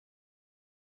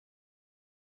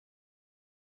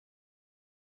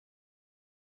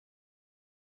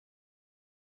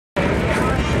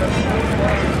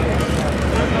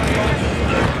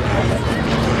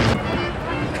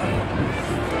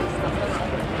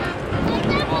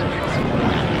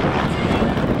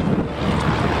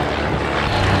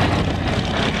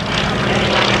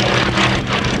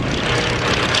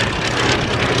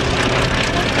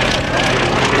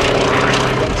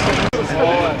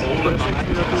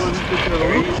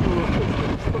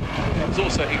It was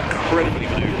also incredibly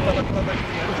maneuverable.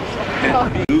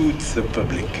 And eludes the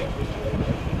public.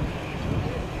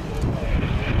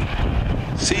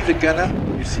 See the gunner?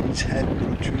 You see his head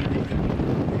protruding.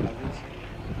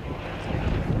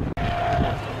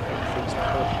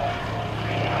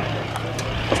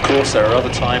 Of course, there are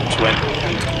other times when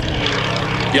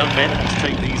young men have to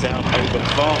take these out over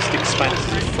vast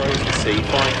expanses of frozen sea,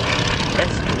 find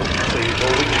escort to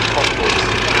Norwegian convoys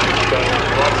going out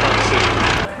the right time decision.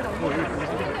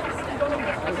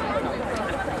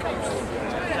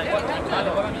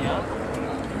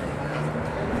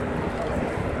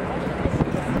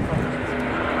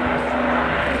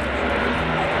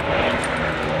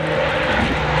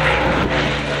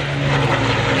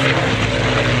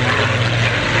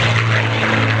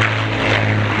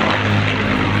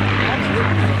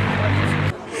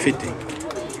 Fitting.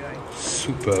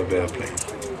 Superb airplane.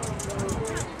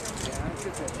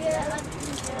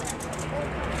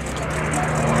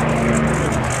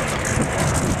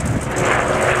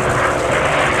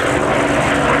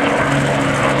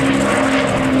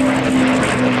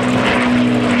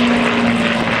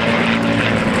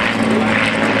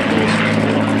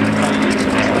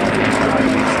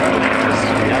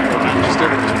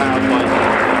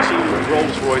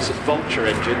 Rolls-Royce Vulture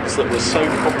engines that were so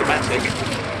problematic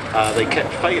they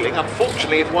kept failing.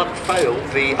 Unfortunately, if one failed,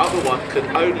 the other one could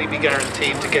only be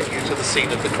guaranteed to get you to the scene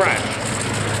of the crash.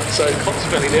 So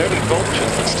consequently, the only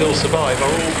Vultures that still survive are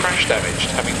all crash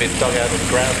damaged, having been dug out of the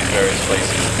ground in various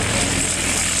places.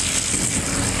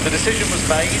 The decision was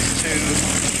made to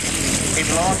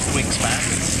enlarge the wingspan,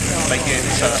 make it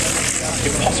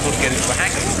impossible to get into a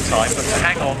hangar all the time, but to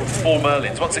hang on 4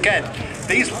 Merlins. Once again,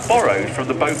 these were borrowed from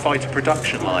the Beaufighter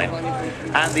production line,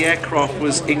 and the aircraft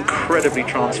was incredibly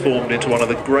transformed into one of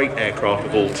the great aircraft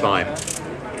of all time.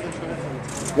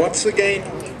 Once again,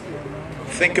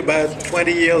 think about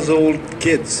 20 years old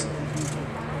kids.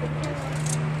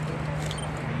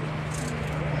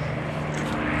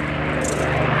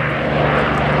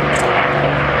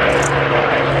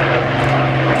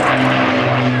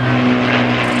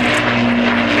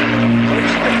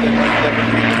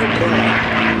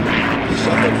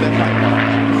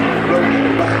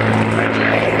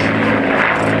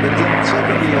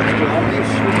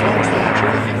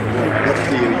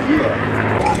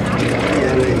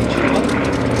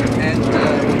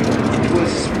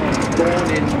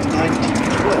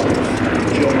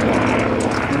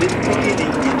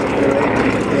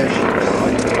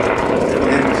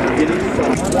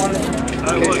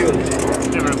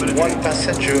 One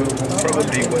passenger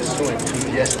probably was so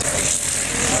enthusiastic.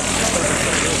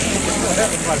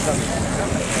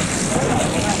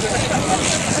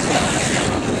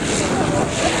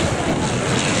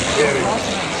 There it is.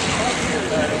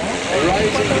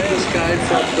 Rising in the sky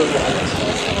from the right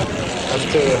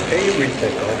after a hay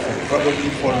takeoff and probably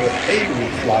for a hay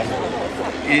flight.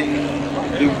 In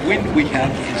the wind we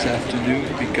have this afternoon,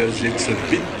 because it's a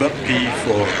bit bumpy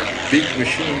for big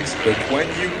machines, but when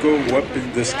you go up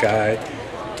in the sky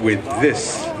with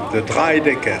this, the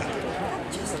Dreidecker,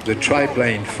 the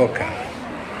triplane Fokker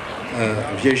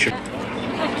aviation.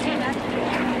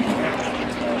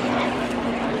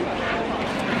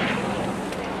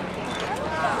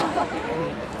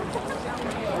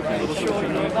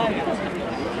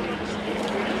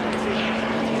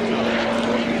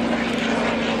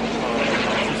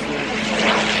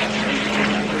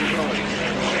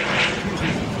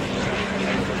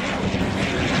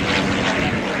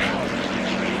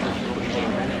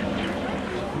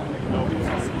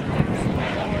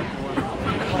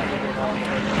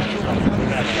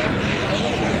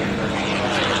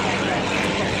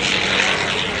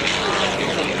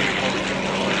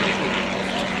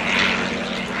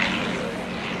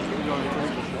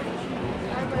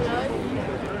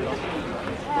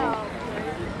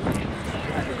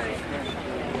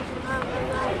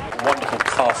 Wonderful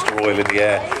castor oil in the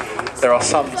air. There are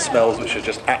some smells which are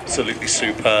just absolutely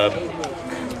superb.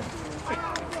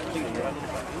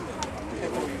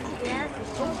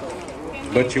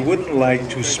 But you wouldn't like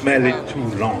to smell it too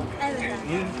long.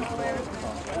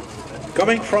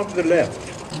 Coming from the left,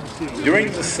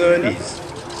 during the 30s,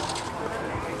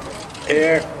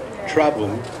 air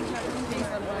travel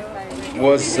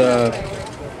was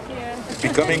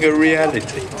becoming a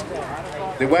reality.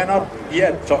 They were not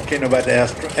yet talking about air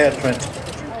transport.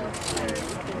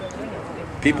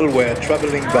 People were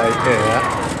traveling by air,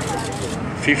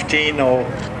 15 or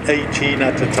 18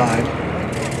 at a time,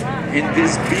 in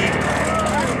these big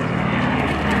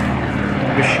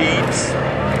machines,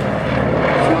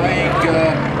 flying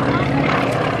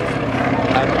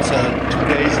at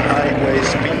today's highway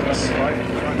speeds.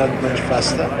 not much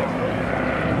faster.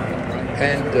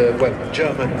 And well,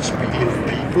 Germans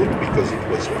people, because it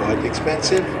was quite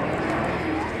expensive,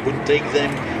 would take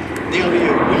them nearly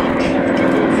a week to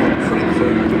go from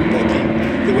Frankfurt to Peking.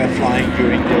 They were flying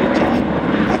during daytime.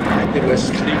 At night they were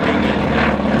sleeping in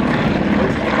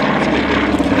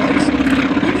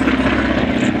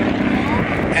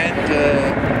and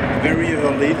very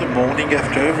early the morning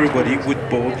after, everybody would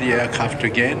board the aircraft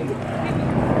again.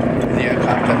 The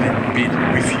aircraft having been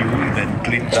refueled and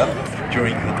cleaned up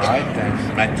during the night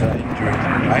and maintained during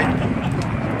the night.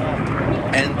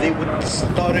 And they would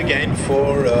start again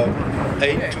for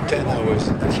 8 to 10 hours.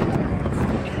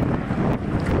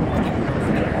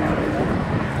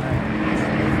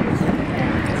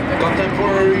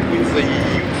 Contemporary with the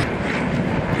EU.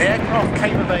 The aircraft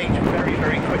came of age very,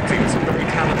 very quickly with some very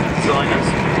talented designers.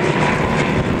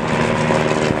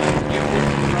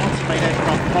 France made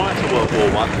aircraft prior to World War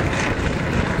I.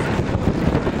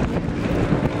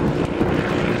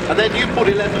 And then Newport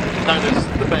 11, known as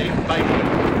the Babe,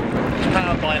 was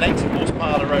powered by an 80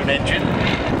 horsepower Lerone engine.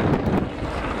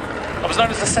 It was known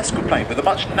as the Sesquiplane with a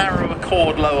much narrower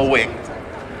chord lower wing.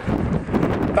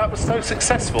 That was so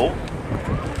successful,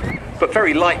 but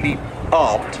very lightly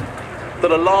armed,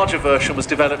 that a larger version was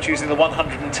developed using the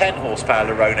 110 horsepower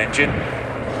Lerone engine,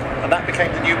 and that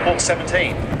became the Newport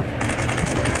 17.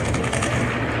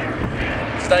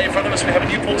 Today in front of us we have a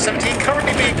Newport 17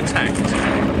 currently being attacked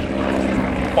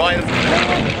by the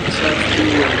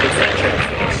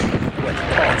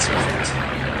parts of it.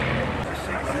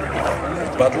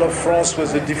 The Battle of France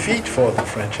was a defeat for the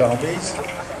French armies,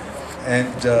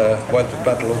 and well, the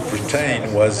Battle of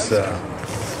Britain was a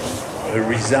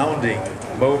resounding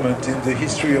moment in the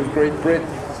history of Great Britain.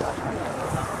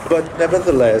 But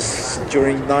nevertheless,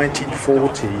 during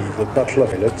 1940, the Battle of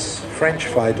Pilots, French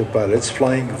fighter pilots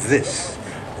flying this,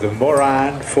 the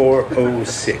Morane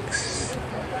 406.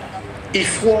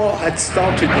 If war had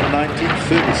started in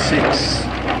 1936,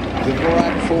 the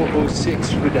Morane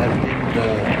 406 would have been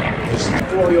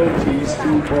royalties to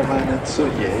Morane and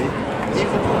Saulnier.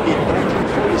 Even in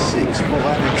 1946,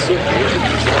 Morane and Saulnier, the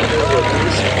designer of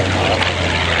this aircraft,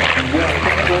 were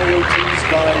paid royalties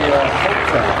by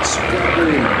Hopper,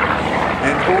 Spring,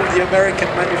 and all the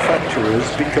American manufacturers,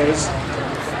 because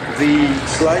the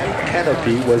sliding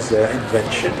canopy was their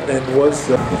invention and was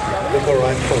the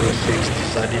Morane 406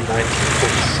 designed in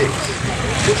 1946.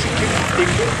 Basically,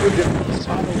 equipped with the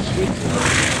final suite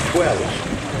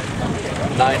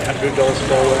 12 900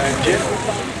 horsepower engine.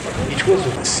 It was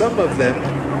some of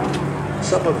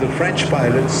the French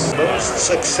pilots' most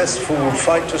successful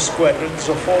fighter squadrons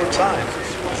of all time,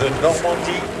 the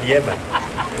Normandy Yemen.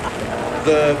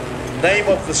 The name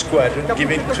of the squadron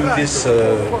given to this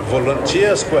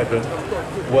volunteer squadron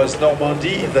was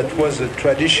Normandy. That was a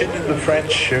tradition in the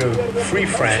French, Free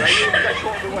French,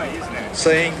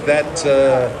 saying that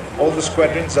all the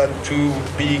squadrons had to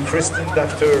be christened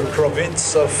after a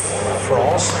province of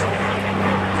France.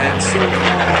 And so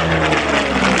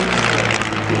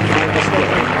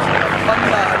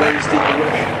based in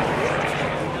Russia.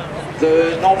 The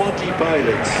Normandy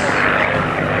pilots,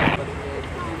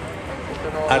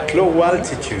 at low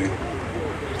altitude,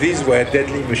 these were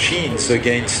deadly machines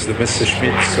against the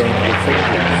Messerschmitts on the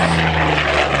Falklands.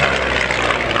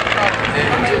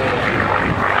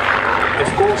 And of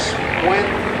course, when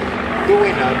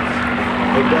going up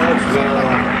above,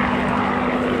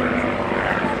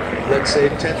 let's say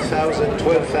 10,000,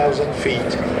 12,000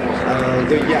 feet,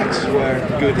 the yaks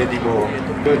weren't good anymore.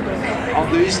 But on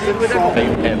the eastern front, I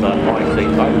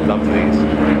think I love these.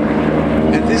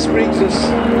 And this brings us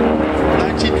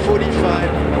 1945,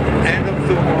 end of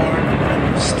the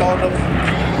war, start of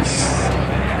peace,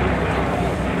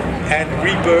 and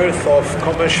rebirth of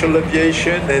commercial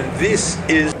aviation. And this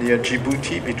is near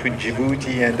Djibouti, between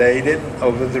Djibouti and Aden,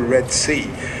 over the Red Sea.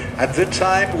 At the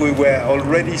time, we were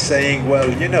already saying, well,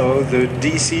 you know, the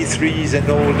DC-3 is an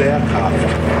old aircraft.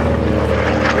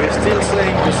 We're still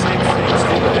saying the same things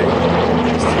today.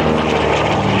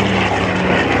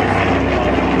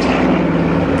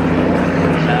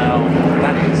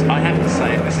 I have to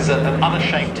say, this is an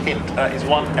unashamed hint. That is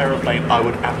one aeroplane I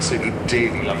would absolutely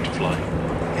dearly love to fly.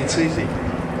 It's easy.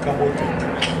 Come with me.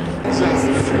 It's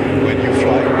easy when you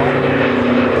fly one.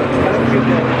 But when you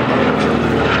get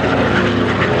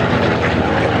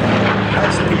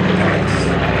high-speed pass,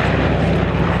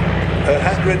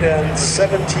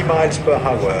 170 miles per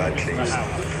hour at least.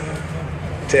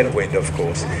 Tailwind, of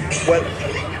course. Well,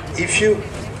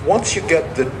 once you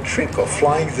get the trick of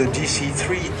flying the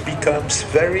DC-3, it becomes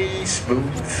very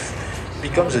smooth,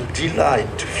 becomes a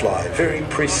delight to fly, very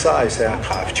precise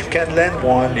aircraft. You can land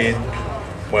one in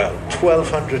well,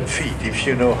 1200 feet if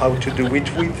you know how to do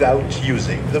it without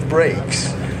using the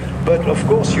brakes. But of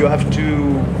course you have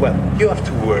to, well, you have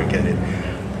to work at it.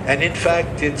 And in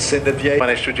fact, it's in the vieille.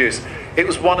 Managed to reduce. It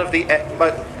was one of the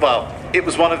it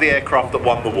was one of the aircraft that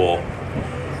won the war.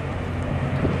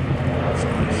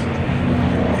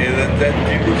 Isn't that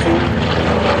beautiful?